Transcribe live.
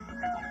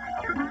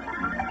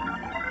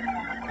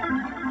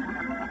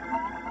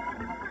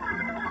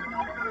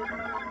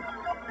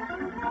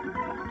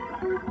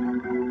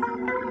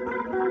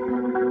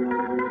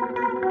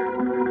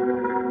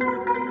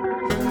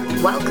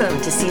Welcome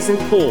to Season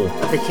 4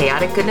 of the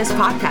Chaotic Goodness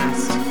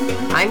Podcast.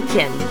 I'm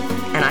Kim,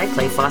 and I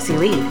play Flossie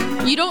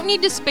Lee. You don't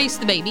need to space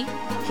the baby.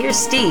 Here's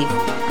Steve,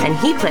 and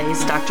he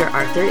plays Dr.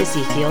 Arthur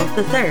Ezekiel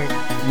III.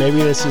 Maybe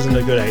this isn't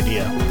a good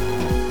idea.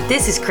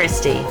 This is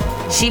Christy.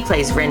 She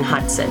plays Rin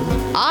Hudson.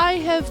 I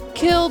have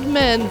killed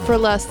men for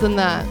less than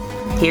that.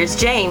 Here's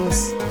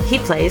James. He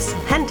plays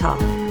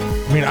Hental.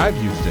 I mean, I've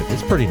used it.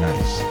 It's pretty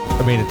nice.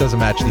 I mean, it doesn't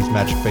match these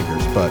magic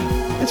figures, but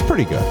it's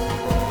pretty good.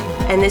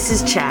 And this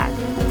is Chad.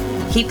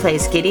 He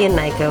plays Gideon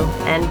Nyko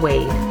and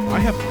Wade. I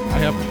have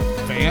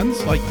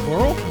fans, like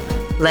plural?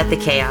 Let the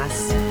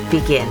chaos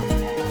begin.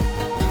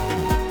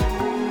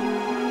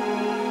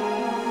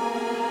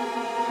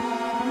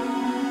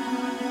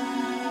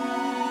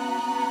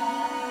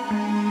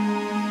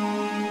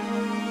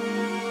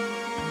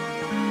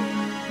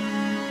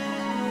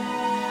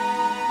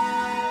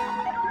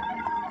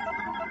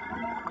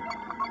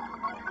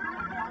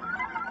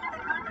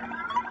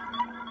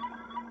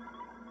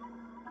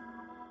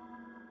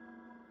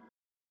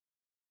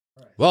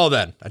 Well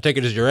then, I take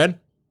it as you're in?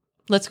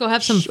 Let's go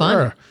have some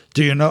fun.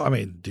 Do you know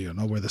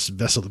where this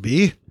vessel to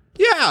be?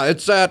 Yeah,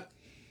 it's that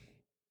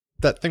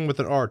thing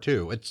with an R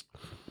too.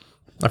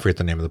 I forget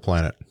the name of the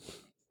planet.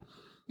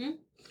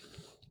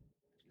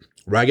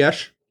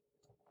 Ragesh?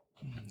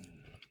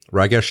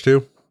 Ragesh 2?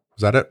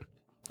 Is that it?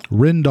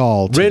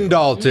 Rindal 2.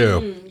 Rindal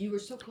 2. You were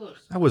so close.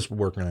 I was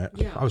working on it.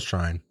 Yeah. I was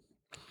trying.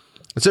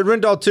 It said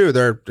Rindal 2.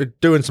 They're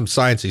doing some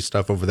sciencey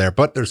stuff over there,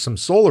 but there's some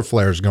solar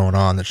flares going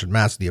on that should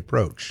mask the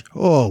approach.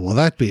 Oh, well,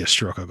 that'd be a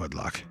stroke of good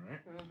luck.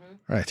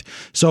 Right.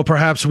 So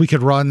perhaps we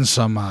could run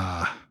some,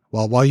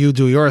 while you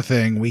do your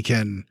thing, we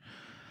can,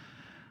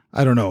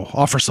 I don't know,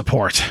 offer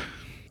support.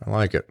 I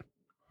like it.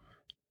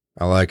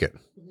 I like it.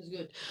 This is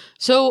good.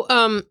 So,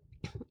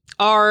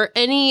 are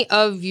any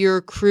of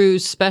your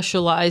crews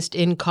specialized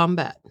in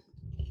combat?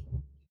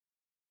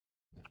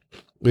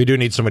 We do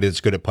need somebody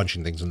that's good at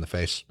punching things in the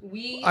face.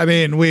 I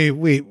mean,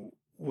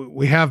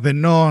 we have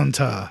been known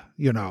to,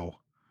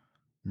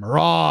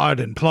 maraud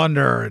and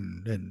plunder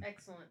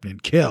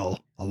and kill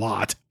a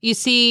lot. You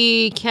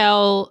see,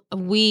 Kel,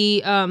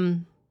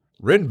 Rin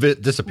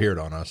disappeared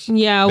on us.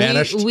 Yeah,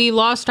 Vanished. we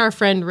lost our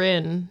friend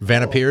Rin.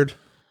 Vanappeared.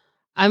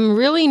 I'm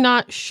really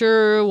not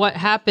sure what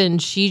happened.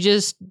 She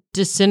just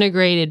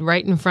disintegrated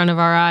right in front of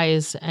our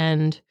eyes,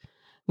 and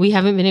we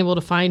haven't been able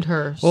to find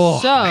her. Oh,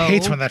 so, I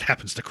hate when that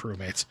happens to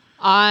crewmates.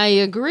 I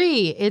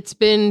agree. It's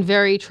been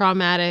very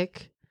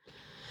traumatic.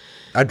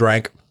 I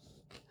drank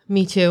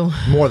Me too.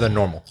 more than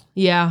normal.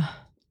 Yeah.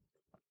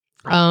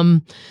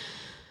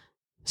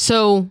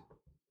 So,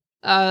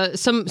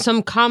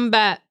 some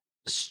combat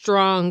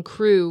strong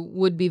crew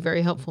would be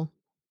very helpful.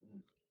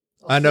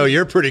 I know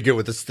you're pretty good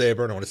with the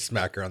saber. I don't want to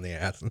smack her on the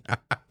ass.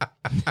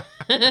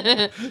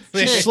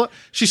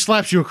 She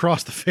slaps you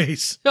across the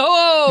face.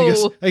 Oh!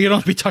 Because, hey, you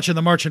don't be touching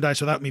the merchandise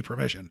without me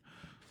permission.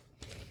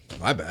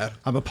 My bad.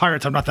 I'm a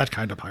pirate. I'm not that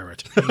kind of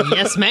pirate.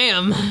 Yes,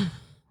 ma'am.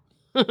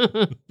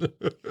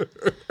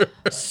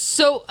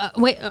 So,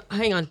 wait,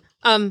 hang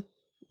on.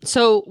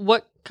 So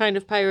what kind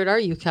of pirate are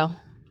you, Kel?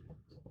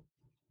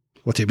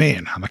 What do you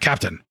mean? I'm a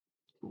captain.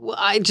 Well,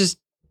 I just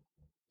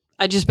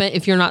meant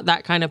if you're not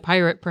that kind of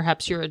pirate,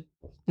 perhaps you're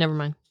never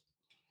mind.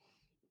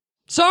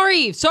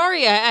 Sorry,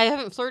 I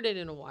haven't flirted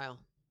in a while.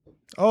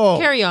 Oh.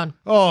 Carry on.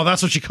 Oh,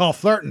 that's what you call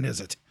flirting, is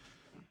it?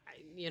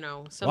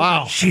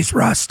 Wow. She's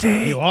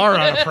rusty. You are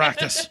out of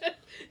practice.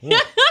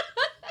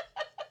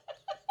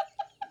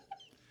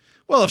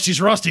 Well, if she's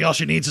rusty, all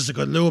she needs is a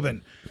good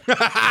lubing.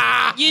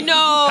 You're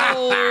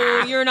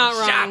not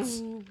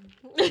wrong.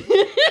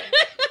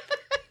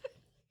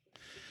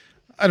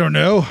 I don't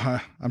know.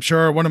 I'm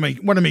sure one of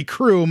my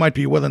crew might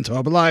be willing to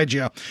oblige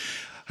you.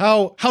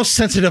 How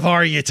sensitive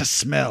are you to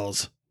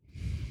smells?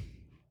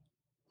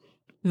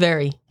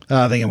 Very.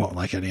 I think I won't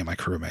like any of my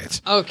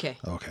crewmates. Okay.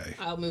 Okay.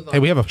 I'll move on. Hey,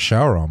 we have a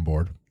shower on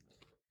board.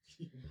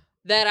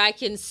 That I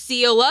can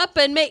seal up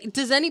and make.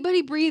 Does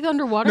anybody breathe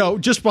underwater? No,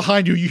 just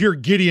behind you, you hear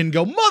Gideon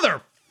go,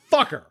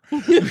 "Motherfucker!"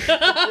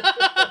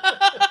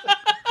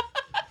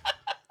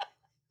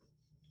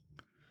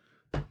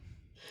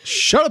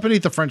 Shut up and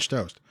eat the French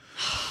toast.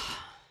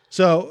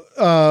 So,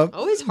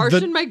 Always harsh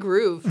in my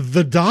groove.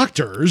 the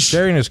doctors.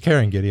 Sharing is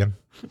caring, Gideon.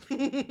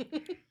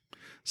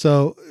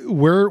 So,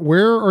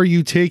 where are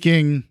you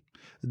taking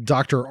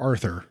Dr.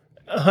 Arthur?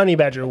 Honey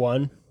Badger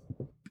 1.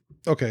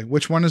 Okay,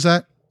 which one is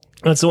that?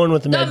 That's the one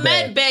with the The med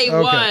med bay.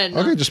 bay one.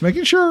 Okay, just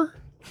making sure.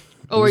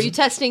 Oh, are you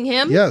testing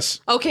him? Yes.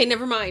 Okay,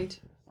 never mind.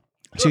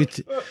 So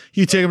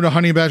you take him to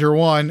Honey Badger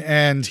 1,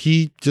 and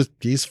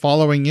he's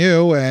following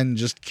you and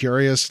just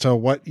curious to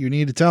what you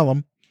need to tell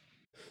him.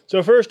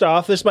 So first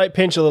off, this might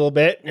pinch a little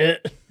bit.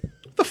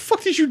 What the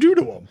fuck did you do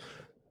to him?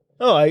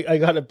 Oh, I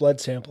got a blood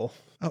sample.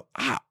 Oh,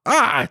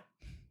 a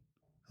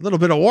little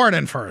bit of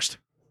warning first.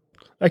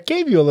 I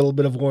gave you a little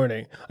bit of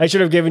warning. I should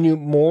have given you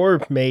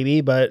more,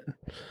 maybe, but...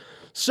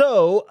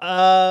 So,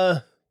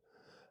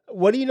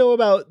 what do you know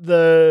about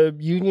the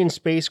Union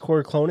Space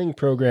Corps cloning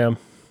program?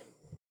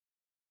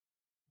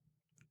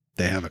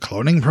 They have a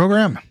cloning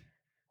program?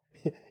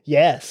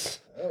 Yes.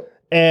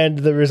 And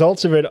the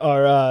results of it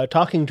are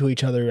talking to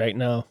each other right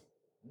now.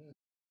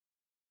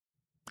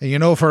 And you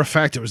know for a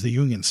fact it was the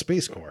Union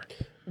Space Corps.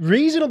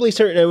 Reasonably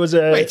certain it was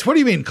a... Wait, what do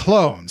you mean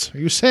clones? Are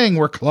you saying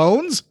we're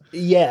clones?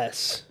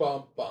 Yes.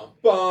 Bum, bum,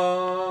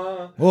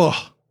 bum. Ugh.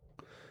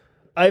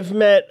 I've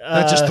met...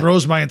 That just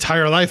throws my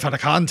entire life out of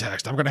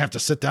context. I'm going to have to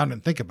sit down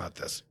and think about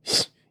this.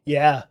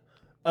 Yeah.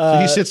 So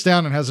he sits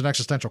down and has an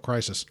existential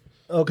crisis.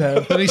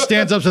 Okay. Then he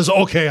stands up and says,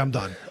 okay, I'm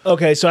done.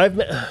 Okay, so I've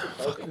met...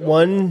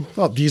 One,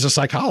 Well, he's a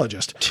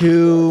psychologist.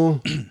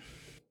 2,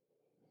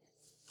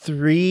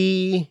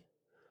 3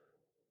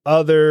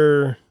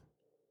 other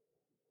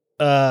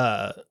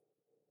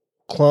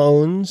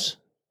clones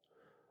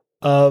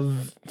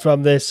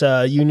from this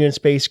Union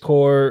Space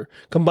Corps,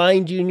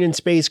 combined Union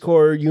Space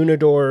Corps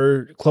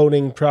Unidor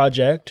cloning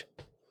project.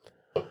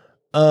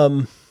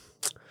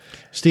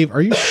 Steve,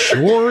 are you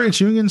sure it's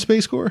Union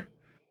Space Corps?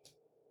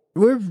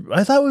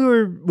 I thought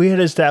we had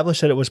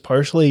established that it was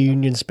partially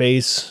Union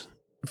Space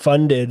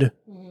funded.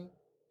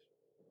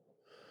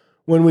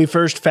 When we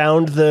first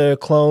found the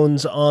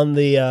clones on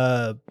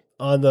the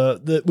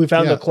we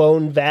found Yeah. the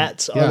clone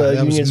vats on Yeah, the that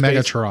Union was Space.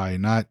 Megatri,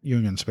 not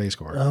Union Space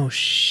Corps. Oh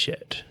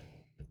shit.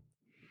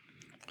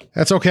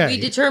 That's okay. We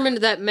determined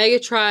that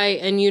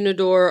Megatri and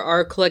Unidor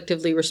are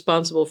collectively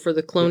responsible for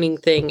the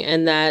cloning thing,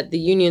 and that the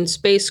Union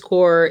Space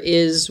Corps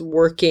is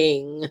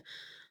working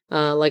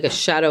like a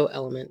shadow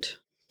element.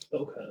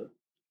 Okay.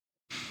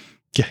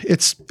 Yeah,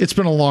 it's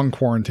been a long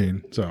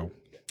quarantine, so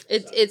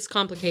It's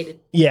complicated.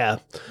 Yeah.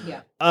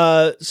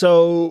 Yeah.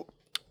 So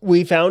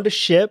we found a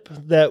ship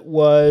that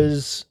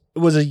was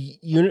a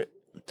unit.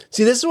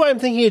 See, this is why I'm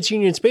thinking it's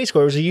Union Space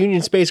Corps. It was a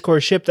Union Space Corps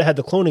ship that had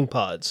the cloning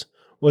pods.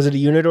 Was it a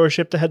Unidor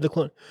ship that had the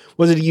clone?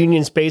 Was it a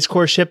Union Space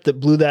Corps ship that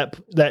blew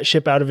that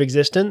ship out of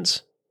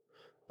existence?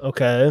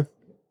 Okay.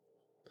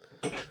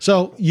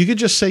 so you could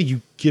just say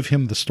you give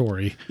him the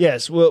story.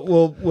 Yes.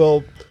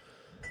 We'll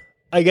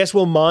I guess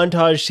we'll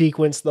montage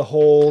sequence the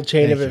whole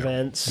chain Thank of you.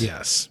 events.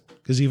 Yes,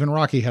 because even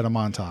Rocky had a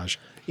montage.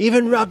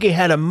 Even Rocky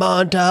had a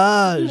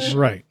montage.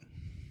 Right.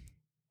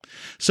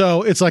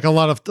 So it's like a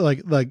lot of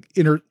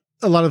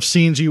a lot of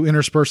scenes you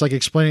intersperse, like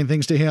explaining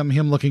things to him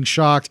looking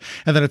shocked,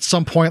 and then at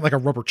some point, like a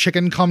rubber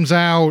chicken comes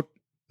out.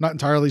 Not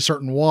entirely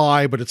certain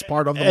why, but it's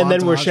part of the. And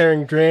then we're montage.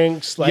 sharing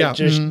drinks, like Yeah.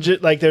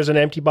 just like there's an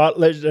empty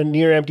bottle, a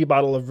near empty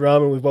bottle of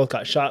rum, and we've both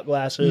got shot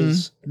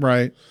glasses.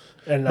 Right.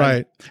 And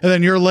Right. And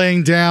then you're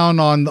laying down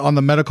on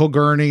the medical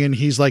gurney and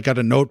he's like got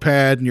a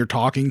notepad and you're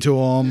talking to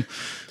him.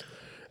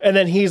 And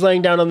then he's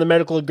laying down on the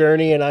medical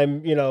gurney, and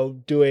I'm,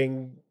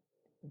 doing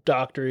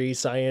doctory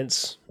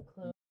science.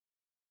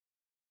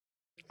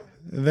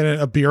 And then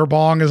a beer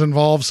bong is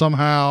involved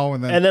somehow.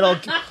 And then, And then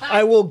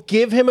I will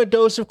give him a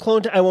dose of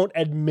clone. I won't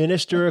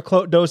administer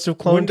a dose of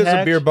clone. When does a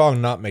tact. beer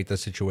bong not make the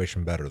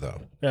situation better,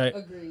 though? Right.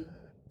 Agreed.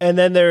 And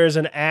then there is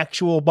an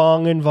actual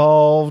bong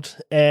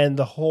involved, and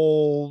the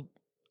whole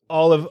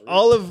all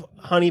of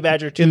Honey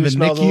Badger 2 In the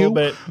smells a NICU? little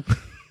bit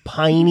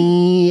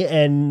piney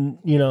and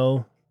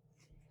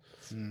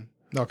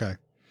okay.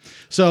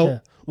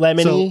 So,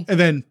 lemony. and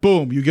then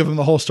boom, you give him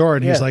the whole story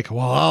and he's Yeah. like,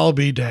 well, I'll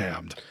be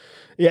damned.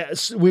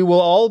 Yes, we will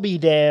all be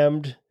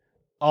damned,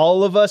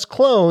 all of us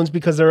clones,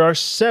 because there are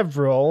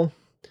several,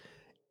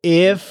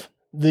 if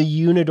the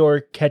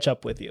Unidor catch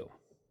up with you,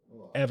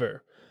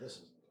 ever.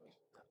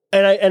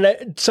 And I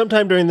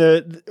sometime during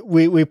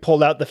we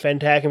pulled out the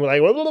Fentac and we're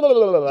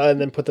like, and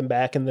then put them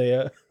back in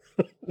the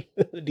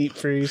the deep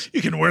freeze.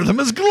 You can wear them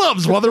as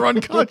gloves while they're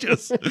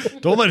unconscious.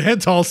 Don't let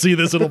Hental see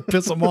this. It'll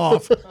piss him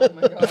off. Oh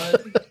my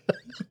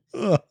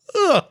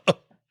god.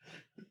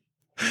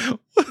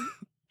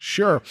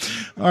 Sure.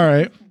 All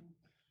right.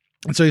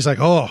 And so he's like,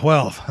 oh,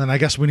 well, then I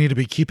guess we need to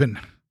be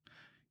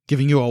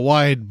giving you a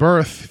wide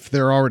berth if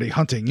they're already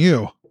hunting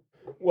you.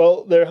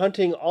 Well, they're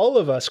hunting all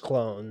of us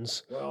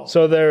clones,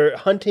 so they're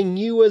hunting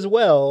you as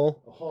well.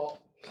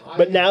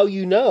 But now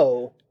you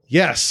know.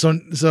 Yes.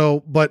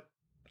 So, but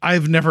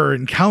I've never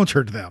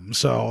encountered them,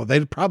 so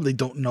they probably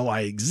don't know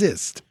I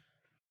exist.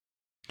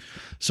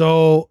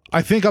 So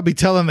I think I'll be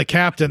telling the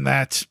captain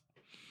that,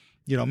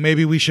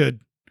 maybe we should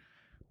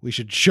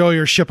show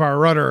your ship our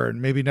rudder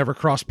and maybe never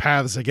cross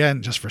paths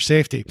again just for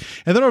safety.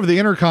 And then over the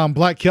intercom,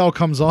 Black Kell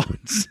comes on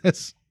and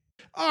says,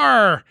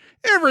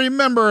 every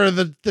member of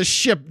the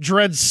ship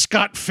dreads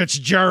Scott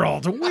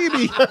Fitzgerald. We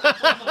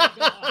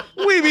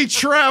be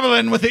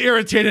traveling with the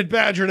irritated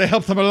badger to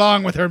help them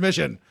along with their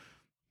mission.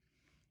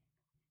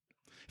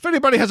 If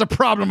anybody has a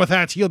problem with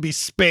that, he'll be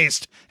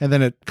spaced. And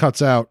then it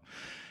cuts out.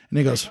 And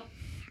he goes,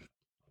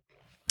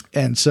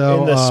 and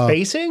so In the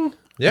spacing?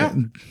 Yeah.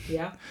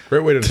 Yeah.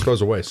 Great way to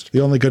dispose of waste.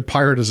 the only good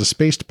pirate is a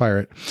spaced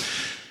pirate.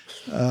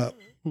 And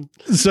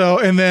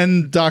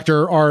then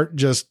Dr. Art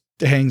just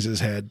hangs his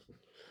head.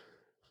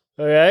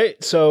 All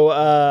right.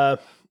 So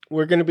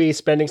we're going to be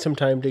spending some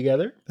time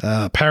together.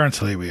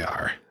 Apparently we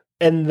are.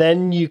 And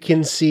then you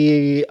can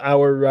see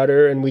our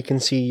rudder and we can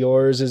see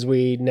yours as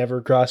we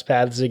never cross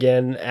paths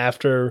again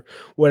after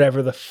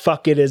whatever the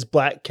fuck it is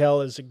Black Kell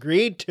has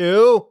agreed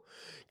to.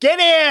 Get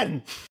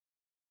in!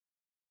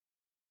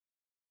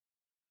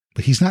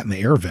 But he's not in the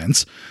air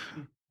vents.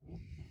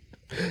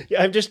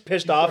 Yeah, I'm just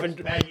pissed off and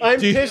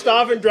pissed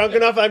off and drunk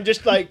enough. I'm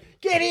just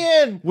like, get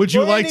in. Would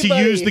you Or like to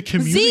anybody. use the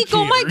communicators? Zeke,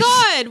 oh my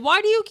God.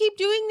 Why do you keep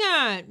doing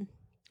that?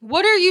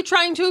 What are you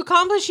trying to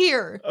accomplish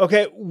here?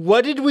 Okay,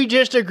 what did we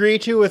just agree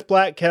to with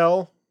Black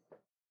Kel?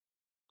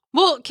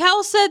 Well,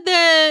 Kel said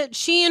that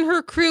she and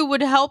her crew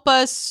would help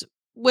us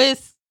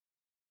with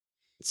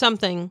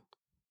something.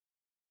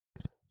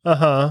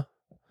 Uh-huh.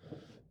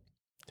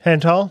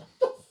 Hental?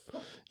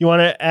 You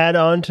want to add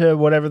on to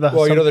whatever the...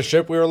 Well, you know the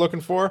ship we were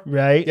looking for?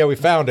 Right? Yeah, we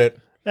found it,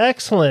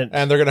 Excellent.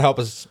 and they're going to help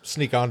us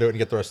sneak onto it and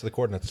get the rest of the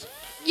coordinates.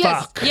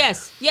 Yes, Fuck.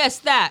 yes,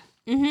 that.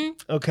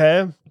 Mm-hmm.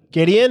 Okay.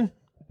 Gideon,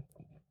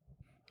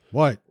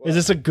 What? is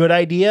this a good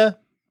idea?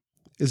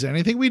 Is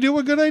anything we do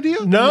a good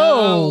idea?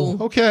 No.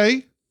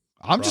 Okay.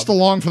 I'm just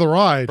along for the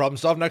ride. Problem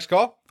solved. Next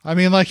call. I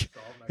mean, like,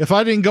 if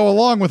I didn't go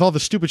along with all the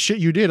stupid shit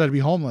you did, I'd be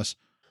homeless.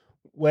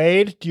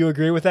 Wade, do you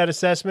agree with that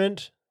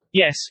assessment?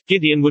 Yes,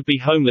 Gideon would be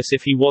homeless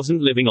if he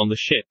wasn't living on the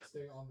ship.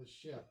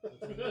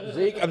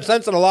 Zeke, I'm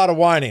sensing a lot of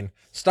whining.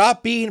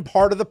 Stop being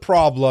part of the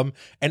problem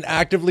and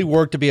actively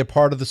work to be a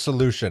part of the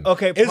solution.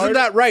 Okay, Isn't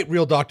that right,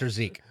 real Dr.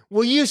 Zeke?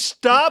 Will you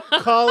stop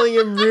calling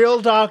him real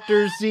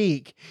Dr.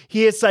 Zeke?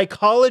 He is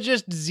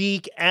psychologist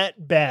Zeke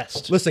at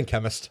best. Listen,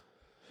 chemist.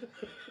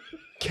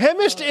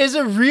 Chemist is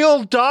a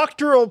real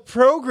doctoral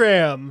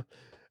program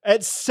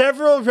at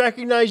several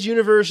recognized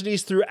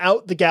universities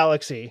throughout the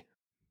galaxy.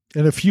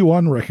 And a few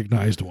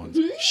unrecognized ones.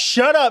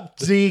 Shut up,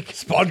 Zeke.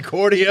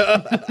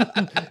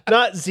 Sponcordia.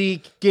 Not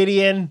Zeke,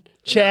 Gideon,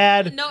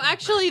 Chad. No,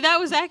 actually, that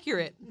was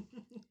accurate.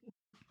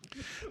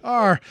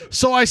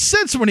 So I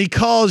sense when he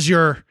calls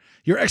your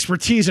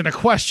expertise into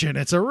question,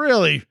 it's a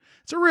really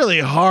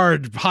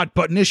hard hot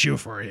button issue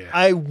for you.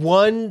 I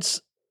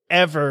once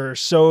ever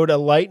sewed a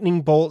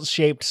lightning bolt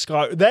shaped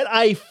scar that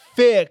I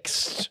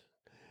fixed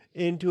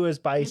into his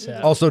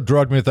bicep Also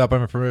drugged me without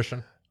my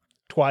permission.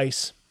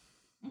 twice.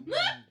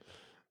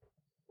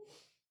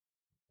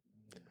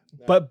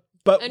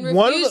 But And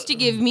one of refused the, to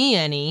give me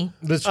any.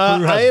 This crew I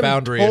has am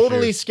boundary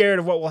totally issues. scared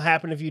of what will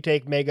happen if you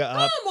take Mega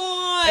up. Come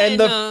on! And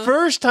the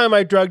first time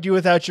I drugged you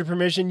without your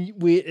permission,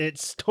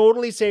 it's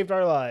totally saved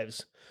our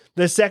lives.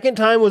 The second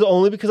time was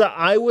only because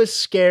I was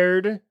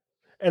scared,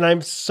 and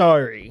I'm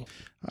sorry.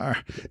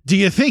 Do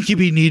you think you'd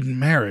be needing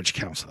marriage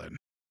counseling?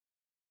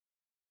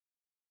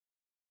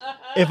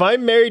 If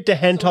I'm married to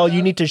Hental,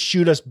 you need to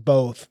shoot us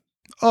both.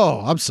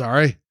 Oh, I'm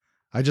sorry.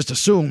 I just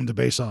assumed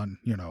based on,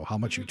 how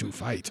much you two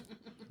fight.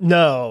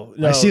 No.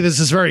 I see this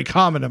is very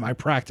common in my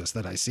practice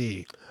that I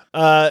see.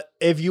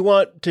 If you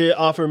want to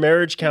offer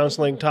marriage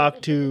counseling,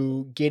 talk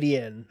to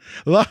Gideon.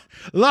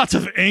 Lots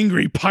of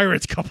angry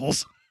pirate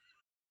couples.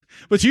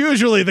 But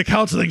usually the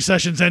counseling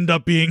sessions end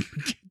up being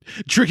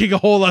drinking a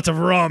whole lot of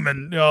rum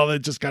and it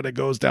just kind of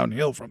goes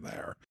downhill from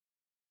there.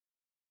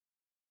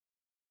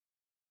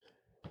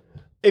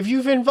 If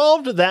you've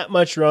involved that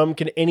much rum,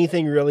 can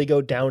anything really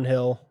go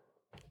downhill?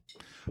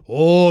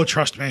 Oh,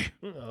 trust me.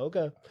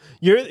 Okay.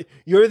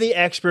 You're the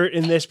expert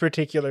in this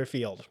particular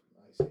field.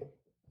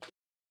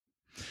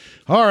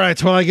 All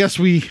right. Well, I guess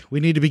we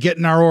need to be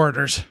getting our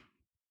orders.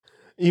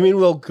 You mean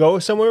we'll go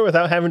somewhere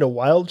without having to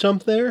wild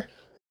jump there?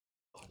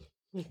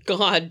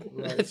 God,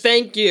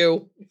 thank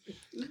you.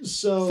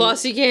 So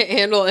Flossie can't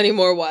handle any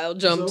more wild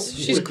jumps.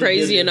 She's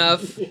crazy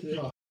enough.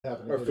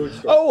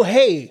 Oh,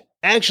 hey.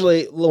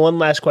 Actually, one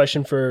last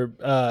question for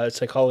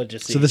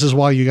psychologists. So this is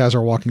why you guys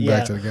are walking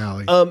back to the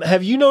galley.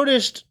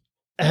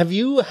 Have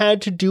you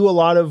had to do a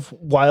lot of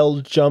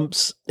wild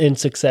jumps in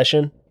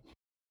succession?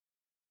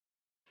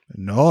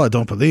 No, I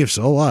don't believe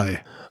so.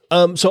 Why?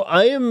 So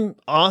I am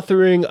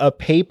authoring a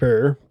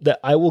paper that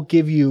I will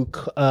give you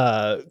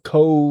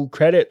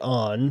co-credit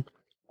on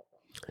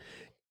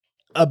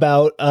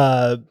about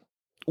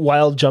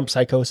wild jump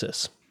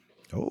psychosis.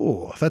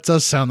 Oh, that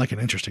does sound like an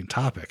interesting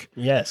topic.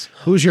 Yes.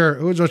 What's your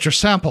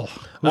sample?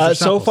 Who's your So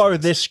sample far,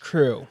 size? this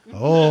crew.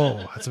 Oh,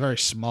 that's a very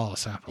small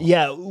sample.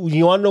 Yeah.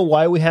 You want to know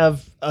why we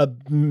have 1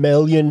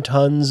 million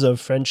tons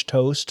of French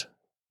toast?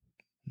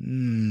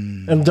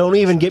 And don't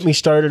even get me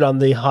started on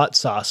the hot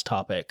sauce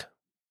topic.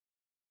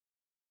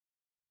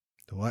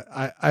 What?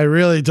 I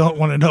really don't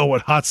want to know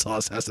what hot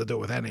sauce has to do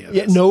with any of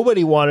Yeah, this.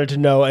 nobody wanted to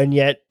know, and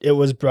yet it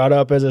was brought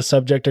up as a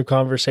subject of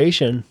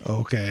conversation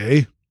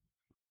Okay.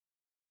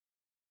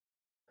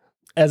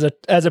 as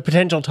a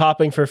potential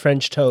topping for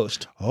French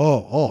toast,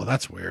 Oh,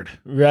 that's weird.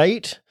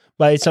 right?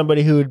 By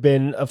somebody who had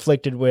been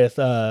afflicted with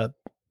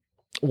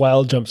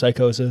wild jump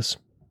psychosis.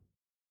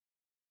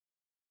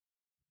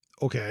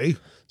 Okay.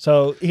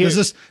 So here,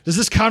 Does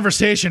this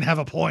conversation have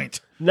a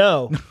point?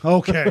 no.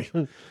 Okay.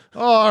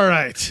 All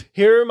right.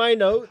 Here are my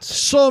notes.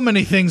 So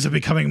many things are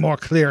becoming more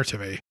clear to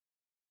me.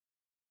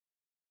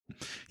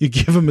 You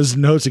give him his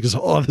notes, he goes,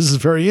 "Oh, this is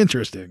very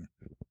interesting."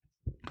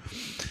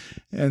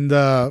 And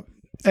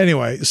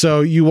anyway,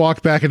 so you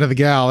walk back into the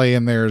galley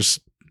and there's,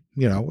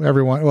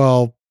 everyone,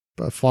 well,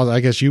 I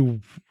guess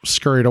you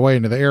scurried away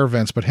into the air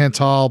vents, but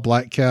Hental,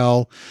 Black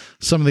Kel,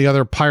 some of the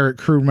other pirate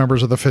crew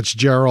members of the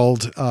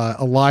Fitzgerald,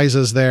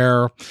 Eliza's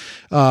there,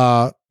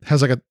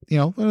 has like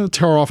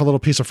tear off a little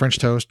piece of French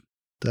toast,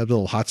 that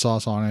little hot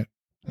sauce on it.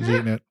 He's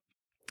eating it.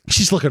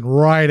 She's looking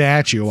right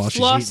at you while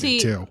she's Flossie,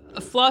 eating it, too.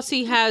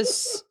 Flossie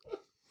has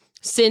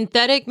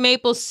synthetic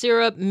maple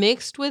syrup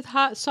mixed with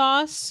hot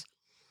sauce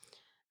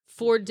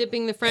for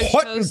dipping the French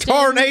What toast in.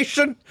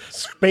 tarnation?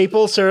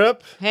 Maple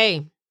syrup.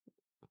 Hey.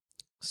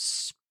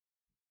 Spot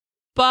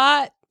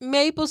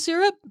maple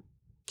syrup?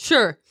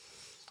 Sure.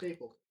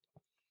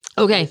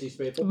 Okay.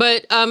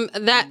 But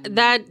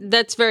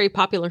that's very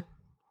popular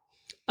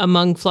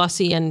among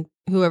Flossie and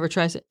whoever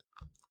tries it.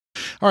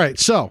 All right,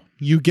 so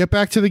you get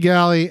back to the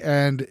galley,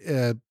 and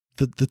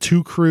the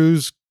two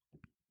crews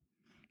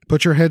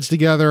put your heads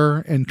together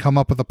and come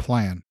up with a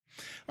plan.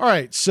 All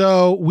right,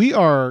 so we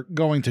are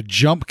going to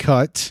jump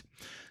cut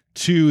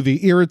to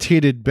the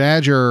irritated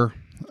badger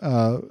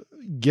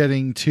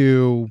getting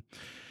to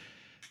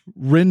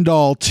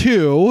Rindal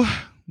 2,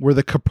 where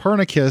the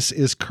Copernicus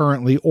is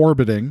currently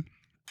orbiting.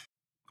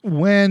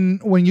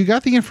 When you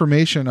got the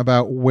information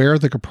about where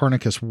the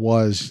Copernicus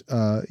was,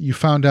 you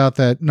found out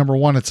that, number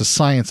one, it's a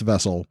science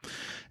vessel,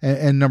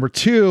 and number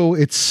two,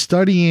 it's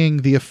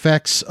studying the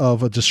effects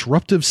of a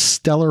disruptive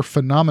stellar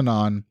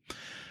phenomenon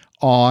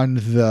on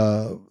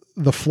the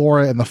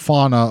flora and the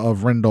fauna of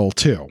Rindal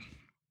 2.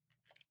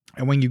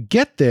 And when you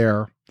get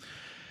there,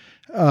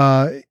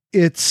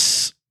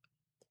 it's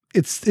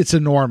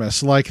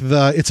enormous.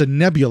 It's a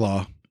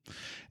nebula.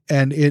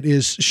 And it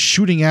is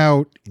shooting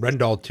out.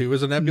 Rindal 2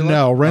 is a nebula?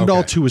 No, Rindal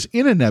Okay. 2 is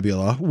in a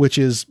nebula, which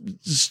is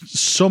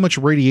so much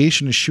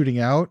radiation is shooting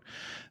out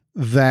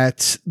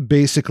that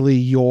basically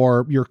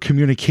your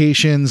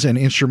communications and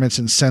instruments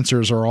and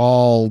sensors are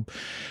all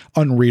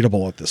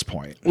unreadable at this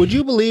point. Would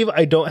you believe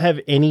I don't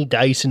have any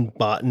dice in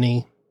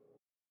botany?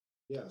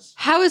 Yes.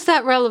 How is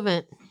that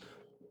relevant?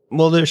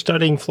 Well, they're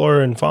studying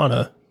flora and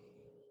fauna.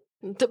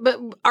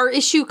 But our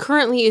issue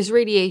currently is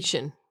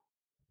radiation.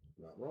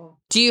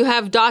 Do you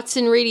have dots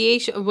in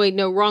radiation? Oh, wait,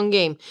 no, wrong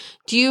game.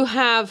 Do you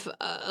have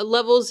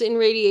levels in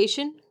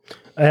radiation?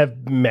 I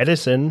have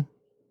medicine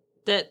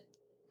That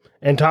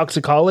and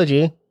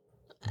toxicology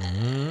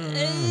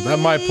That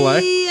might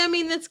play. I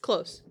mean, that's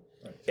close.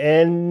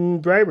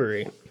 and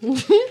bribery.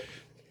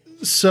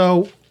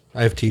 So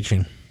I have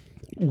teaching.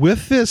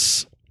 with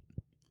this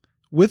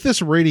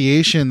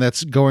radiation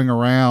that's going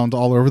around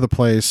all over the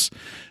place,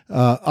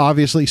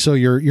 obviously, so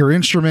your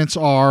instruments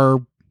are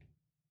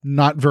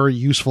not very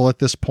useful at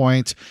this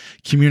point.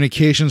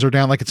 Communications are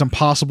down. Like, it's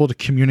impossible to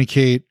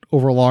communicate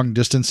over long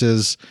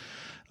distances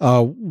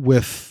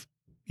with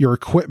your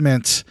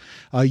equipment.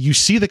 You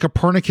see the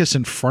Copernicus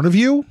in front of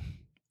you,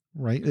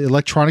 right?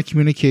 Electronic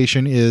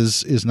communication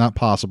is not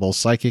possible.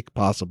 Psychic,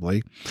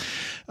 possibly.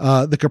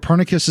 The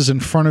Copernicus is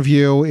in front of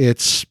you.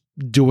 It's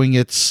doing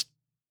its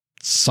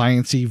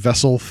sciencey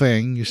vessel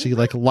thing. You see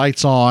like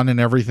lights on and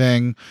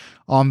everything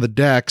on the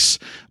decks,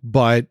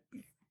 but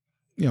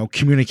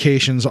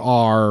communications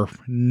are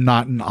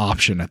not an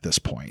option at this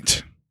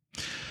point.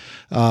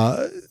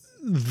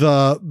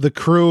 The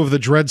crew of the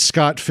Dred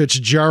Scott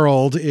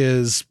Fitzgerald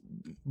is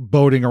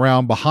boating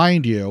around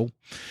behind you,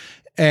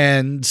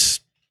 and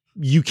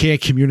you can't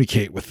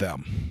communicate with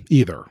them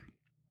either.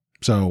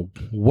 So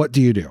what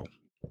do you do?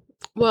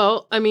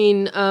 Well, I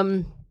mean,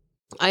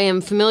 I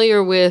am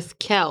familiar with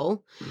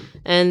Kel,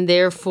 and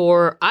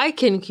therefore I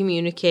can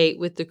communicate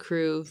with the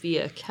crew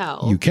via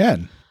Kel. You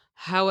can.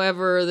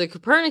 However, the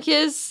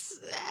Copernicus,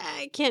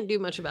 I can't do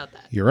much about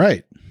that. You're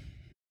right.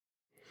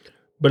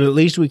 But at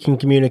least we can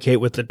communicate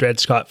with the Dred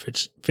Scott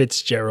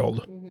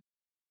Fitzgerald.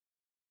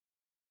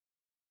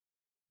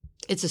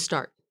 It's a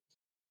start.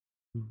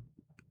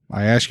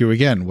 I ask you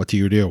again, what do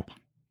you do?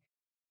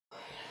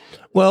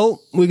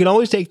 Well, we can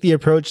always take the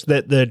approach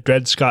that the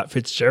Dred Scott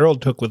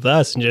Fitzgerald took with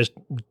us and just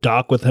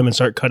dock with them and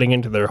start cutting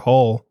into their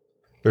hull.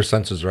 Their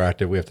sensors are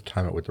active. We have to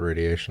time it with the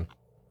radiation.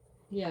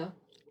 Yeah.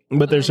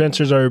 But their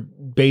sensors are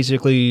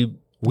basically...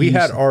 We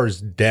had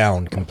ours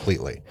down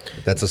completely.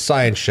 That's a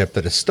science ship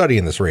that is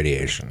studying this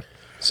radiation.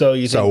 So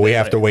we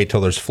have to wait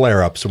till there's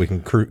flare up so we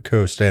can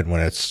coast in when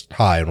it's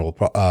high, and we'll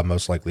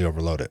most likely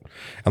overload it.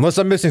 Unless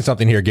I'm missing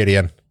something here,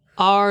 Gideon.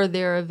 Are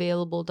there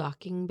available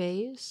docking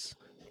bays?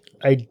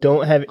 I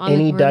don't have On the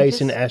any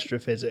dice in Copernicus?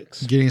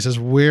 astrophysics. Gideon says,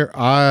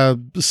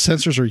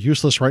 sensors are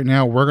useless right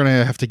now. We're going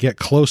to have to get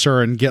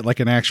closer and get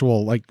like an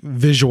actual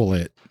visual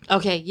it.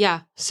 Okay,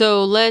 yeah.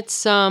 So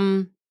let's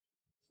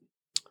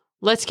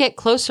get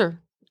closer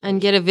and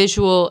get a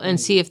visual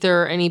and see if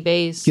there are any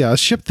bays. Yeah, a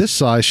ship this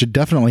size should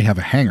definitely have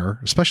a hangar,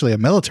 especially a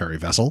military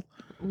vessel.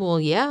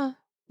 Well, yeah.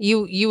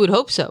 You would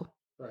hope so.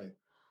 Right.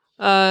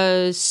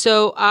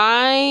 So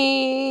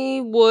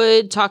I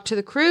would talk to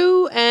the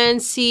crew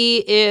and see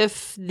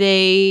if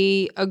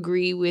they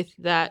agree with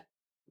that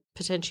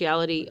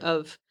potentiality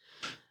of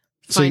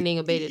So finding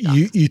a beta dock.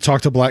 You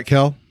talk to Black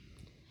Kel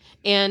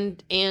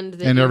and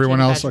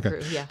everyone else. Badger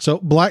Okay. crew, yeah. So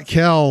Black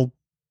Kel,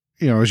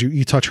 as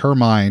you touch her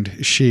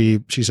mind,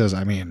 she says,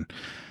 I mean,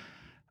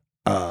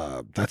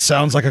 that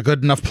sounds like a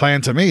good enough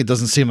plan to me. It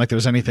doesn't seem like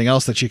there's anything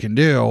else that you can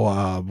do.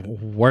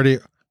 Where do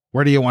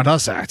you want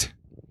us at?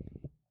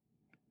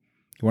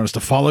 You want us to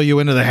follow you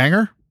into the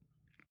hangar?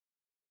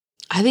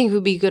 I think it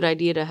would be a good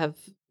idea to have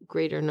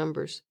greater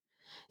numbers.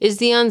 Is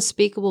the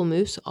unspeakable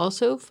moose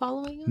also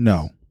following us?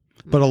 No.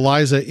 But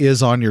Eliza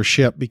is on your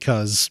ship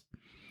because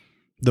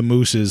the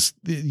moose is,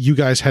 you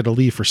guys had to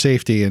leave for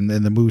safety, and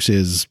the moose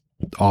is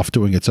off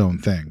doing its own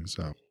thing.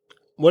 So,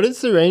 What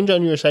is the range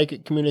on your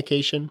psychic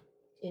communication?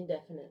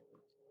 Indefinite.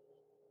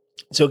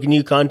 So can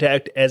you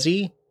contact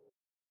Ezzy?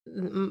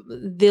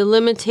 The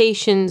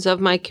limitations of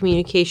my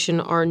communication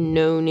are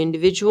known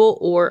individual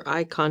or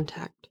eye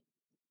contact.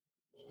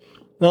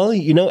 Well,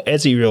 you know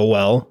Ezzy real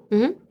well.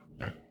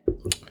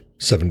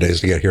 7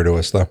 days to get here to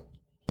us, though.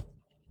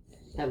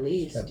 At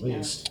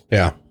least.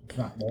 Yeah.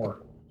 not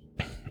more.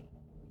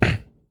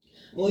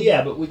 Well,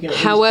 yeah, but we can.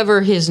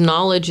 However, his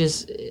knowledge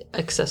is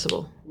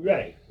accessible.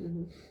 Right.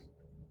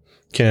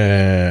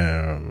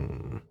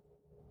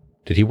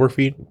 Did he work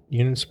for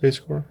Union Space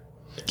Corps?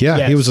 Yeah,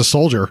 Yes. he was a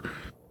soldier.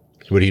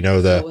 Would he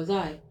know So was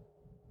I.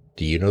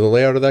 Do you know the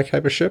layout of that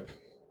type of ship?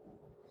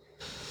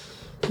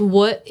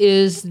 What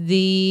is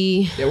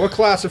the... Yeah, what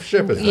class of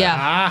ship is that?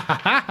 Yeah.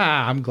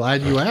 I'm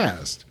glad you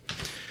asked.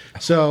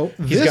 So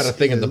He's got this a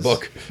thing in the is-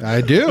 book.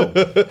 I do.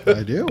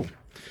 I do.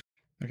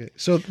 Okay.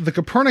 So the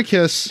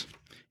Copernicus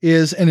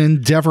is an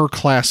Endeavour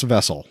class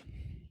vessel.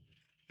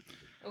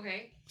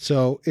 Okay.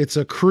 So it's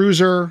a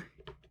cruiser.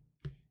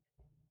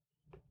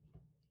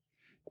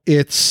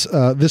 It's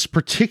this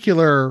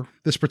particular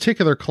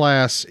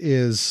class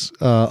is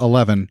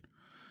 11.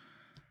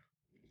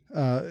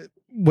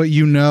 What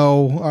you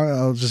know,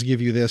 I'll just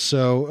give you this.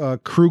 So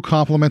crew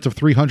complement of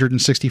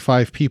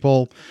 365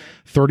 people,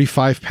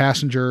 35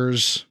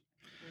 passengers.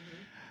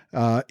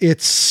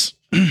 It's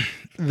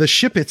the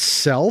ship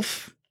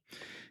itself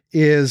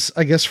is,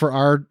 I guess for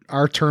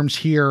our terms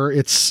here,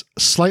 it's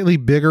slightly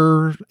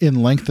bigger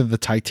in length than the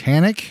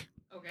Titanic.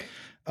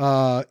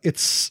 Okay.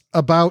 It's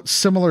about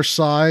similar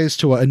size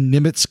to a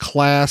Nimitz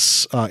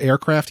class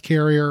aircraft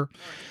carrier,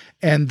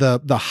 and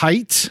the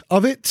height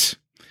of it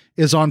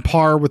is on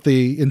par with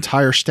the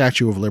entire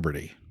Statue of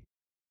Liberty.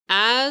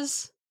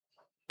 As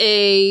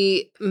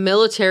a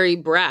military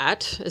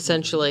brat,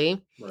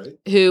 essentially, Right.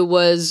 who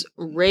was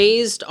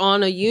raised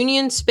on a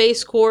Union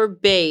Space Corps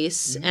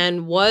base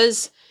and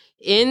was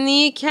in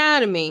the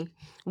academy,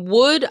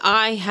 would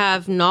I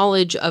have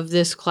knowledge of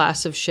this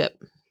class of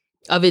ship,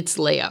 of its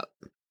layout?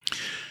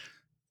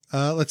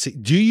 Let's see.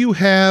 Do you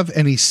have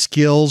any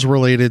skills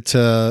related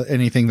to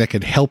anything that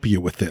could help you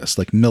with this,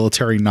 like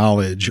military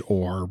knowledge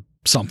or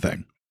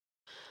something?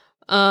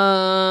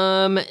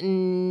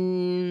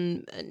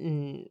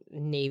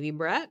 Navy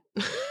brat.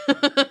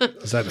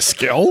 Is that a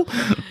skill?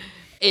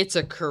 It's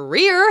a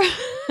career.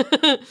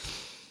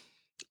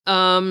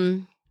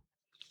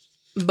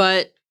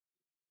 But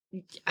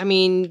I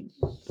mean,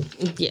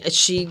 yeah,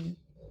 she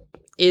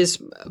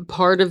is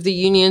part of the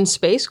Union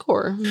Space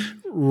Corps.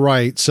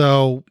 Right.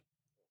 So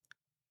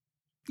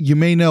you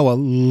may know a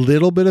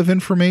little bit of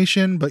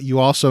information, but you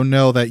also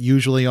know that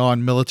usually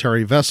on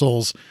military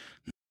vessels,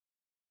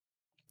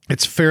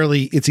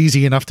 it's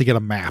easy enough to get a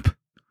map,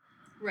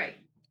 Right.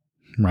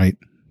 right?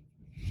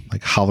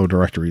 Like hollow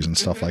directories and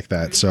stuff like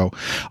that. So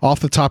off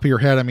the top of your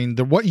head, I mean,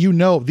 what you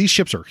know, these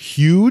ships are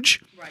huge.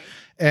 Right.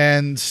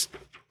 And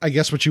I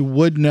guess what you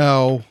would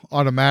know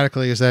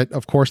automatically is that,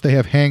 of course, they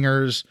have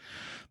hangars,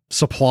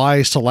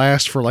 supplies to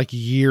last for like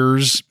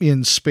years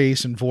in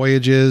space and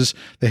voyages.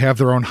 They have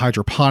their own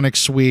hydroponic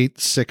suite,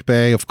 sick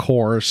bay, of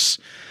course.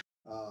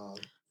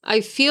 I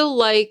feel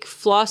like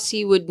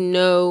Flossie would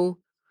know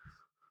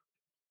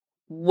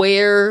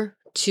where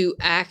to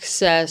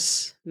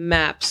access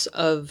maps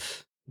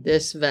of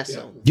this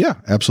vessel. Yeah,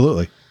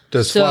 absolutely.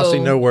 Does So-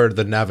 Flossie know where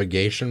the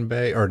navigation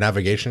bay or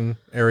navigation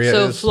area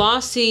So is?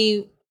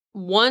 Flossie,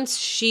 once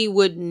she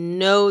would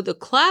know the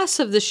class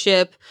of the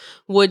ship,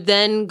 would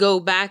then go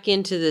back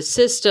into the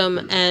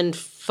system and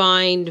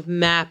find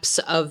maps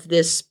of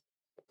this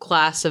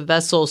class of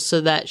vessels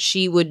so that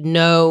she would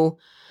know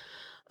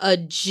a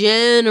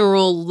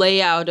general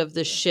layout of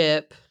the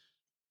ship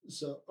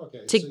So,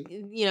 okay. to,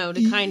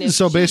 to kind of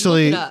So she would look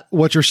basically, it up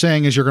what you're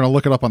saying is you're going to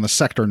look it up on the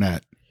sector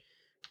net.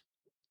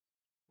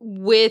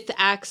 with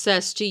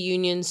access to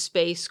Union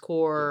Space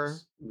Corps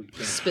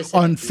specific.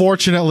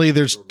 Unfortunately,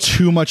 there's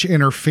too much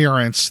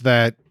interference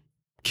that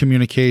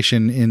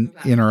communication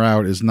in or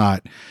out is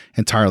not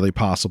entirely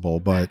possible.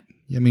 But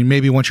I mean,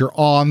 maybe once you're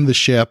on the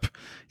ship,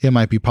 it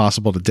might be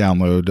possible to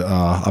download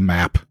a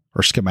map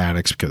or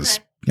schematics because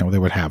they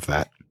would have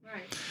that.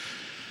 Right.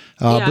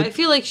 But I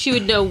feel like she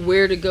would know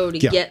where to go to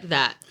Yeah. get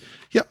that.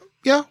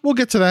 yeah, we'll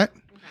get to that.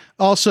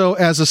 Also,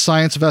 as a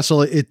science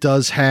vessel, it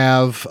does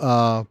have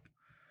a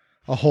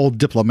whole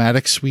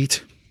diplomatic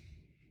suite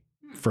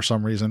for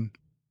some reason.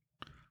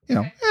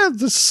 This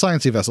is a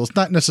sciencey vessel. It's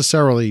not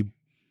necessarily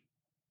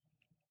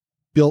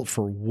built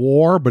for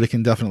war, but it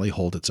can definitely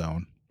hold its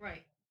own.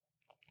 Right.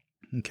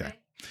 Okay.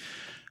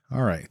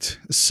 All right.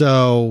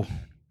 So,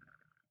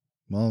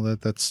 well,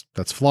 that's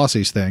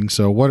Flossie's thing.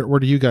 So, what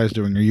are you guys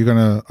doing? Are you going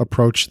to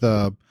approach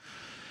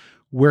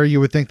where you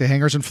would think the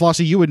hangars? And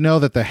Flossie, you would know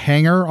that the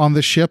hangar on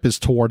the ship is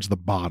towards the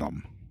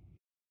bottom.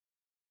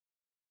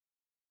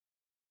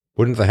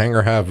 Wouldn't the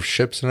hangar have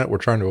ships in it we're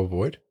trying to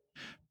avoid?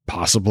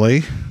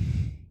 Possibly.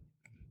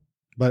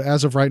 But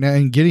as of right now,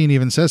 and Gideon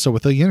even says so,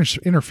 with the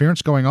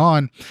interference going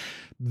on,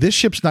 this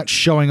ship's not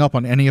showing up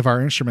on any of our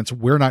instruments.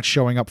 We're not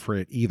showing up for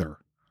it either.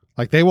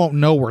 Like, they won't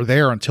know we're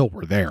there until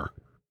we're there.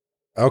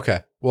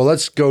 Okay. Well,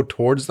 let's go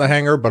towards the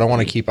hangar, but I want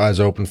to keep eyes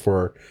open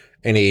for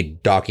any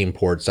docking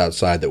ports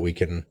outside that we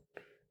can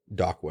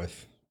dock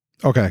with.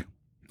 Okay.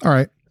 All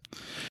right.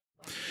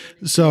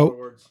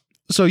 So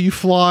you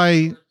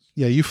fly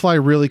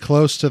really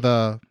close to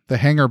the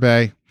hangar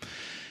bay,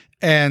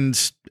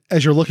 and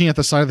as you're looking at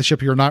the side of the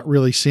ship, you're not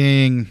really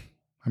seeing,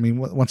 I mean,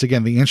 once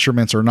again, the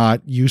instruments are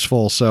not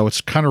useful, so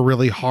it's kind of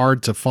really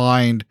hard to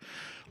find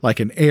like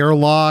an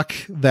airlock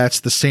that's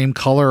the same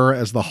color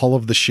as the hull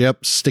of the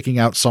ship sticking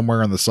out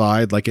somewhere on the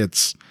side. Like,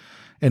 it's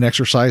an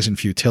exercise in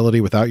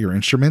futility without your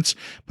instruments.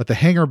 But the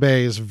hangar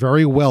bay is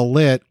very well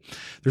lit.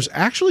 There's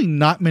actually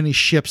not many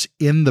ships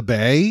in the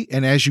bay,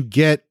 and as you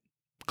get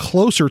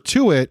closer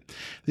to it,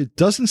 it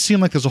doesn't seem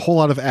like there's a whole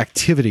lot of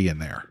activity in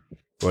there.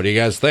 What do you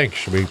guys think?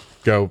 Should we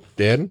go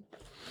in?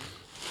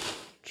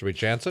 Should we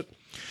chance it?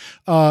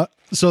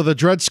 So the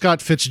Dred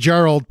Scott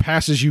Fitzgerald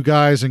passes you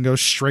guys and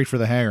goes straight for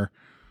the hangar.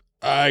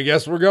 I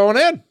guess we're going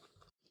in.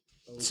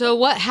 So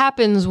what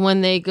happens when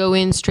they go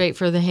in straight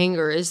for the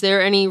hangar? Is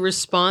there any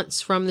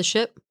response from the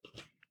ship?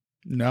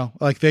 No,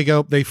 like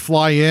they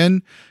fly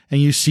in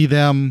and you see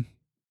them,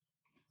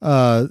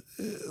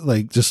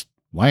 like just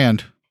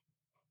land.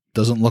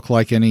 Doesn't look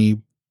like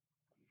anything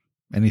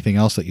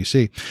else that you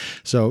see.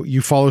 So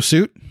you follow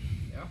suit.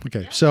 Yeah.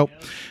 Okay. So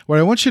what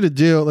I want you to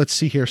do, let's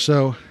see here.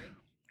 So,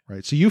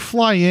 right. So you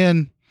fly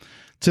in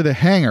to the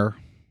hangar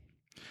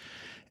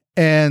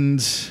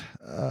and,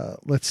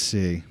 let's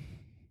see.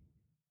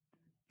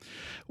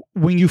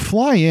 When you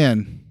fly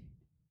in,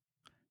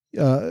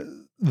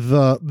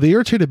 the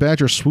irritated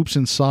badger swoops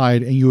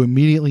inside and you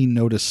immediately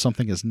notice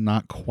something is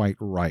not quite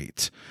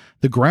right.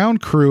 The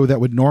ground crew that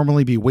would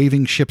normally be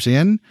waving ships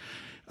in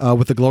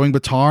with the glowing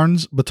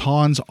batons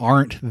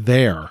aren't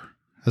there.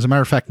 As a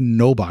matter of fact,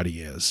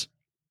 nobody is.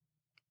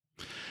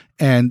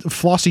 And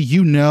Flossie,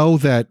 you know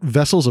that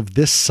vessels of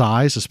this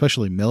size,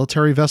 especially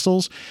military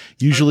vessels,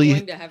 usually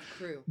going to have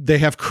crew. They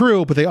have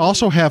crew, but they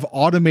also have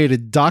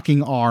automated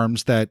docking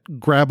arms that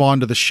grab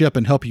onto the ship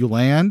and help you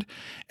land.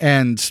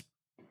 And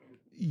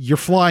you're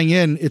flying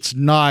in, it's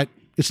not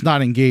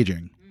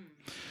engaging.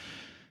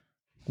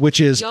 Which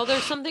is, y'all,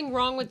 there's something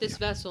wrong with this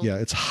vessel. Yeah,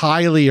 it's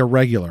highly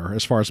irregular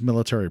as far as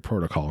military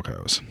protocol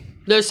goes.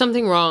 There's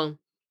something wrong.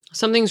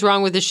 Something's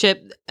wrong with the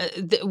ship.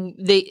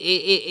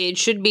 It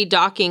should be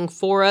docking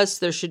for us.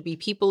 There should be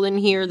people in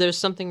here. There's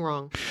something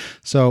wrong.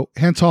 So,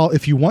 Hental,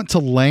 if you want to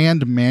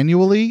land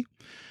manually,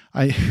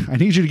 I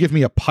need you to give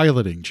me a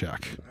piloting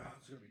check.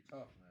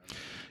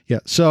 Yeah,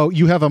 so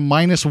you have a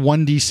minus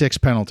 1d6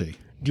 penalty.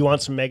 Do you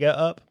want some mega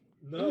up?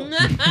 No.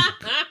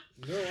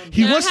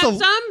 He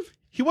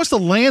wants to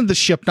land the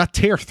ship, not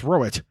tear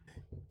through it.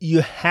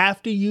 You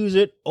have to use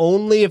it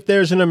only if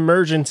there's an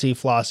emergency,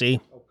 Flossie.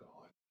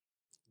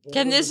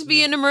 Can this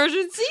be an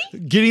emergency?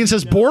 Gideon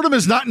says boredom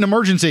is not an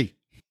emergency.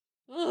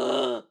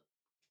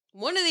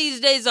 One of these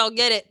days I'll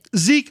get it.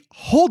 Zeke,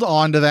 hold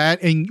on to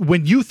that, and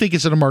when you think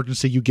it's an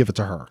emergency, you give it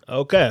to her.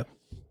 Okay.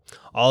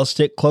 I'll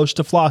stick close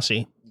to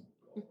Flossie.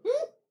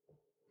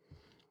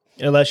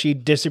 Unless she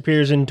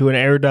disappears into an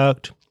air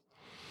duct,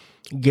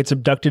 gets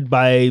abducted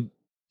by...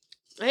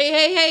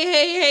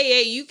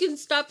 Hey, you can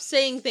stop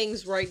saying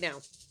things right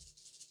now.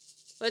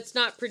 Let's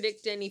not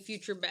predict any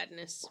future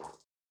badness.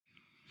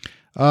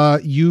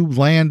 You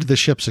land the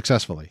ship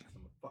successfully.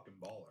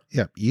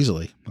 Yeah,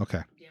 easily.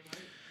 Okay.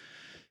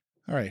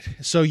 All right.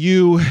 So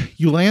you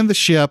land the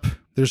ship.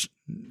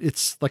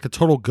 It's like a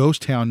total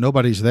ghost town.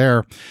 Nobody's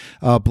there.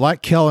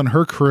 Black Kell and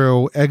her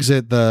crew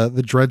exit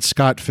the Dred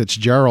Scott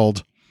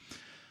Fitzgerald.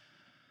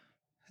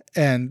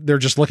 And they're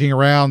just looking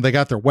around. They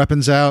got their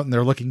weapons out and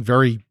they're looking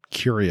very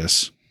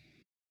curious.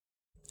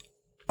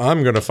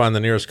 I'm going to find the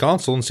nearest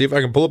console and see if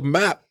I can pull up a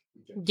map.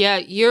 Yeah,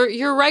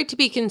 you're right to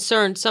be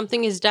concerned.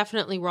 Something is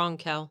definitely wrong,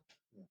 Cal.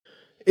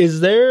 Is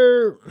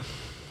there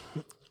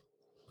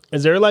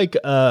like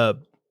a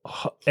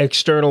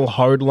external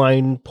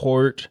hardline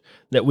port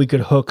that we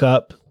could hook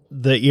up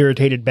the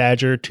irritated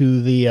badger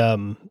to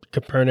the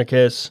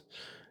Copernicus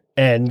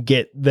and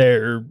get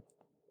their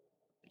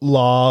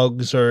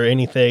logs or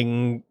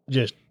anything?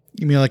 Just,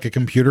 you mean like a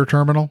computer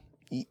terminal?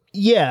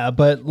 Yeah,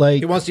 but like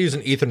he wants to use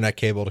an Ethernet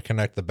cable to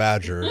connect the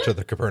Badger to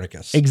the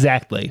Copernicus.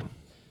 Exactly.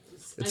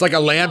 It's like a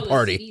LAN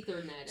party.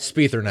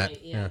 Speethernet.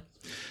 Yeah.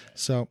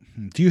 So,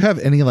 do you have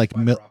any like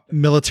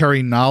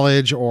military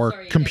knowledge or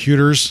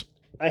computers?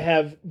 I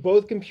have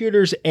both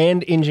computers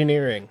and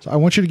engineering. So I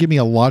want you to give me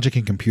a logic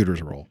and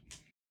computers roll.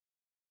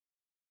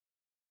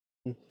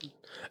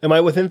 Am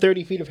I within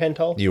 30 feet of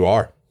Hental? You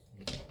are.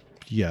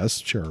 Yes,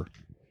 sure.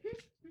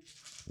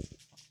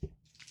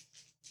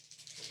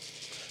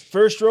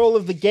 First roll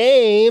of the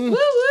game.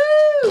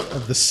 Woo-woo!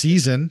 Of the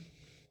season.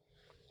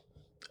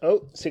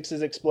 Oh,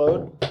 6s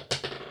explode.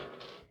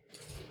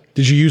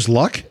 Did you use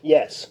luck?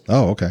 Yes.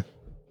 Oh, okay.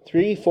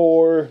 3,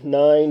 4,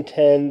 9,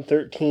 10,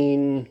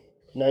 13,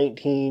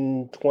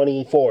 19,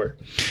 24.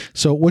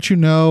 So what you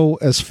know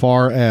as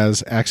far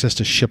as access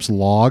to ship's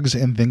logs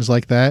and things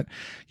like that,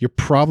 you're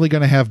probably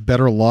going to have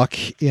better luck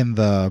in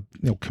the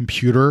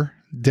computer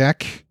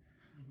deck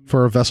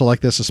for a vessel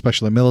like this,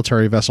 especially a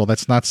military vessel.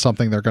 That's not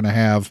something they're going to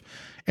have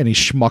any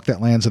schmuck that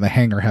lands in the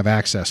hangar have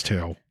access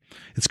to.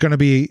 It's going to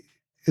be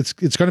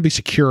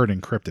secure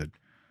and encrypted.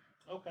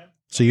 Okay.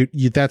 So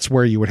you that's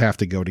where you would have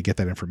to go to get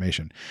that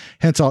information.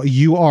 Hence,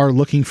 you are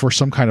looking for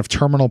some kind of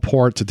terminal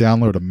port to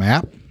download a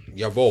map.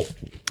 Jawohl.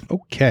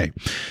 Okay.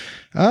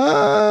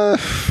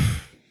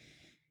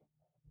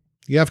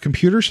 You have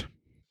computers?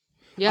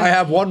 Yeah. I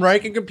have one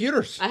rank in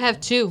computers. I have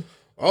 2.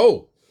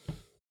 Oh,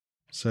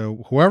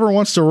 So whoever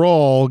wants to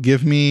roll,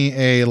 give me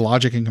a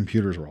logic and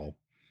computers roll.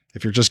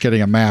 If you're just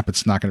getting a map,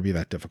 it's not going to be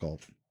that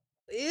difficult.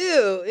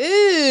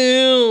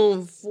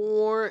 Ew.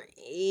 4,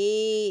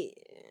 8,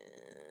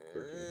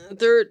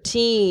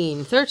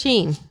 13.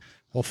 13.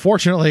 Well,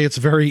 fortunately, it's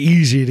very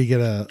easy to get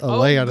a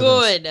layout of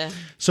this. Good.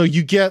 So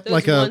you get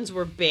Those ones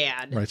were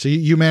bad. right. So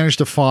you manage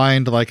to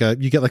find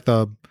you get like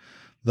the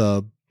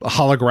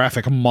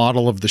holographic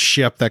model of the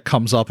ship that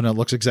comes up and it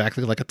looks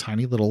exactly like a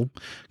tiny little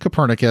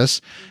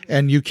Copernicus,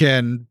 and you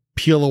can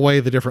peel away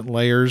the different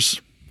layers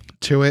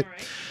to it.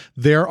 Right.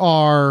 There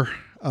are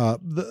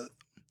the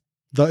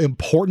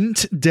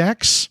important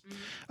decks.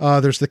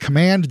 There's the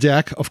command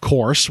deck, of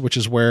course, which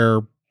is where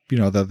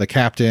the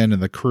captain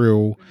and the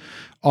crew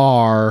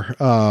are.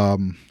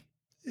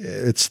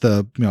 It's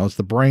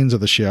the brains of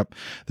the ship.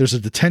 There's a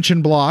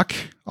detention block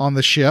on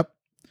the ship.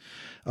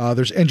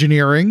 There's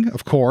engineering,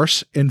 of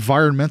course,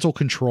 environmental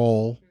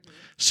control,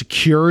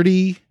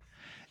 security,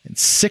 and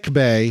sick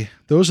bay.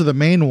 Those are the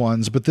main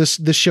ones. But this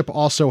ship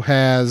also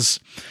has,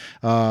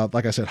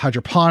 like I said,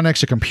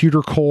 hydroponics, a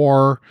computer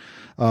core,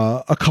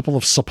 a couple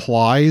of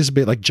supplies,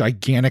 like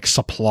gigantic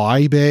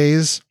supply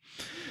bays,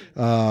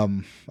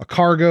 a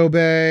cargo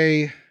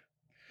bay,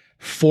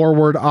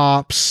 forward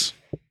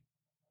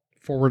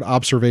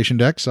observation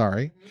deck.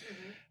 Sorry,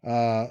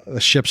 the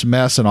ship's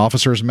mess, an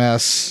officer's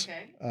mess.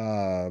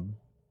 Okay.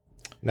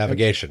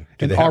 navigation.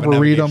 Do An they have a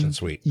arboretum navigation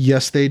suite?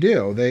 Yes, they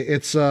do.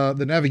 It's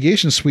the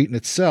navigation suite in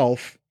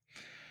itself.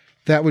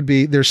 That would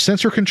be there's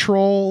sensor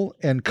control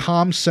and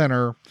comm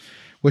center,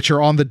 which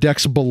are on the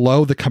decks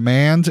below the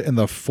command and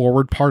the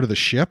forward part of the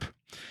ship.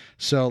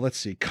 So let's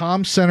see.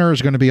 Comm center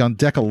is going to be on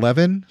deck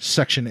 11,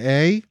 section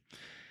A,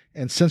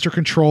 and sensor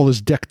control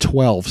is deck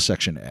 12,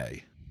 section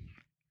A.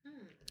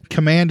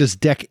 Command is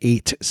deck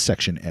 8,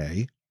 section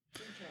A.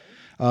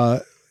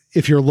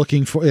 If you're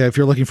looking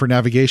for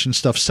navigation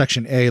stuff,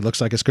 section A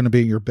looks like it's going to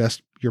be your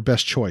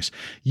best choice.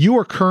 You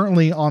are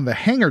currently on the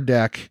hangar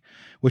deck,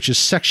 which is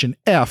section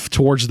F,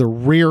 towards the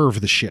rear of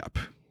the ship.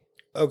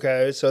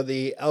 Okay, so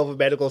the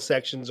alphabetical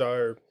sections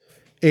are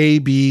A,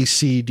 B,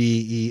 C,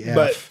 D, E, F.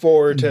 but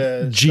forward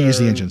to G is the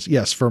stern, engines.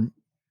 Yes, from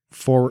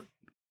forward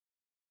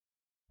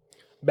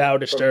bow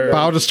to stern.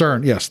 bow to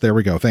stern. Yes, there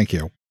we go. Thank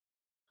you.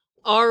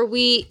 Are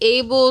we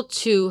able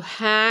to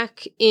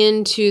hack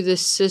into the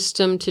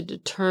system to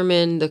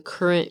determine the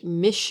current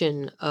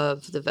mission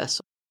of the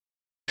vessel?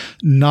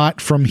 Not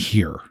from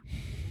here.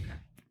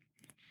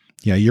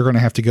 Yeah, you're going to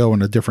have to go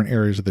into different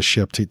areas of the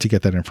ship to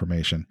get that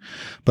information.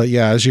 But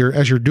yeah, as you're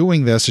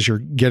doing this, as you're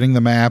getting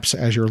the maps,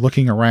 as you're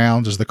looking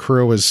around, as the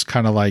crew is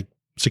kind of like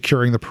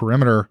securing the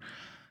perimeter,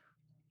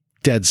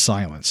 dead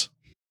silence.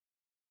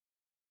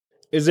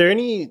 Is there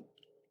any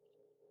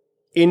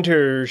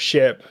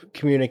intership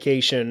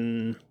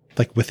communication?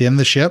 Like within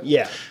the ship?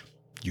 Yeah.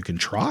 You can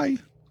try.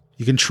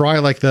 You can try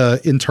like the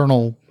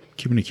internal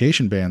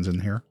communication bands in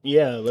here.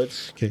 Yeah,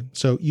 let's. Okay,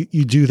 so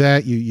you do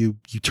that. You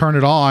turn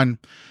it on.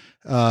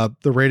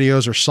 The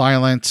radios are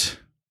silent.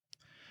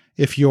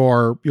 If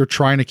you're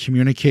trying to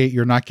communicate,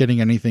 you're not getting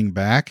anything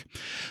back.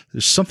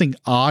 There's something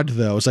odd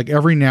though. It's like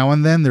every now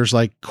and then there's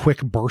like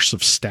quick bursts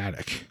of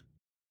static.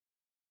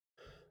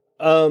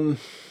 I'm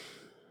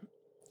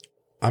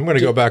going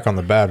to go back on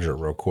the Badger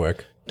real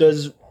quick.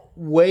 Does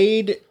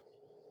Wade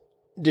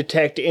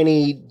detect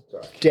any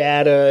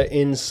data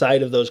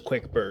inside of those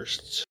quick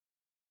bursts?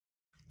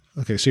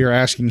 Okay, so you're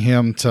asking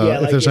him to Yeah,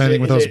 if like, there's is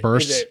anything it- with is those it-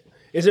 bursts.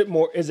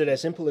 Is it as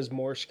simple as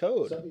Morse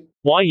code?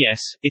 Why,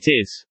 yes, it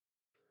is.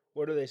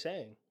 What are they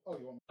saying?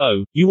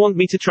 Oh, you want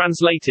me to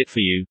translate it for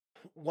you?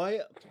 Why?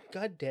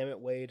 God damn it,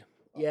 Wade.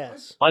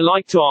 Yes. I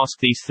like to ask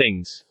these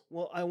things.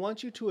 Well, I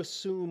want you to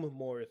assume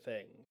more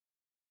things.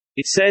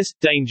 It says,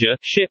 danger,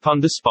 ship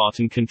under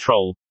Spartan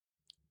control.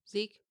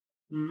 Zeke?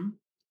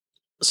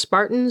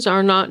 Spartans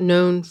are not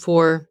known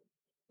for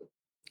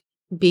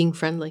being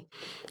friendly,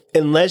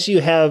 Unless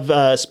you have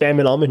spam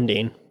and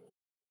almondine.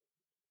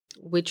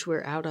 which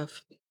we're out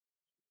of.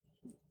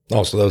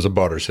 Oh, so that was a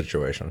butter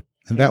situation.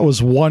 And that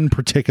was one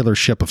particular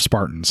ship of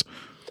Spartans.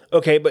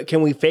 Okay, but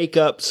can we fake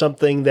up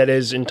something that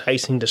is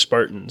enticing to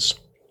Spartans?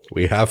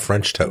 We have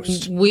French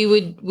toast. We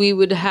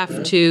would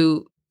have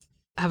to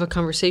have a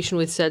conversation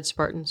with said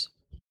Spartans.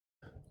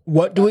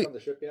 What do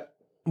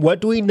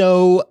we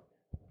know?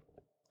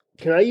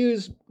 Can I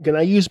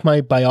use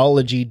my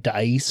biology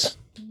dice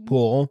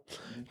pool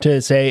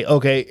to say,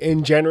 okay,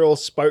 in general,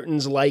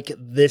 Spartans like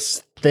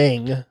this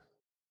thing?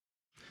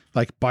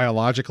 like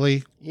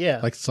biologically, Yeah.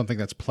 like something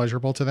that's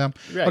pleasurable to them.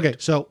 Right. Okay,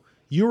 so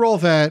you roll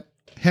that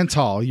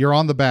Hental. You're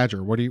on the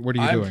Badger. What are you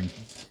I'm doing?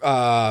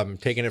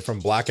 taking it from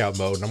blackout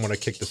mode, and I'm going to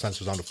kick the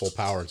sensors onto full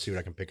power and see what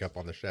I can pick up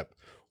on the ship.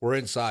 We're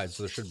inside,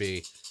 so there should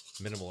be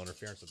minimal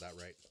interference at that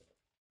rate.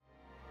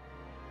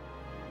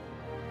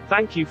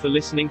 Thank you for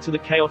listening to the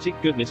Chaotic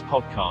Goodness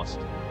podcast.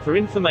 For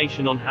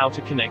information on how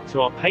to connect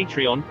to our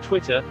Patreon,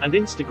 Twitter, and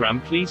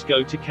Instagram, please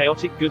go to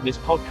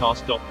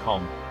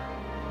chaoticgoodnesspodcast.com.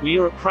 We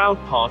are a proud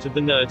part of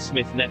the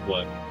Nerdsmith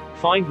Network.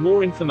 Find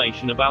more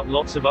information about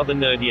lots of other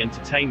nerdy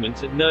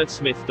entertainment at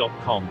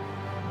nerdsmith.com.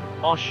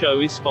 Our show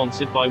is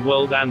sponsored by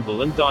World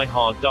Anvil and Die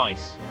Hard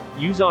Dice.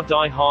 Use our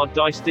Die Hard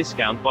Dice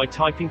discount by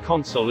typing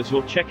console as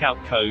your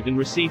checkout code and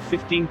receive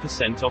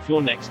 15% off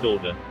your next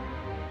order.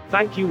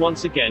 Thank you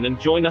once again and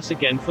join us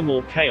again for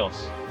more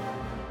chaos.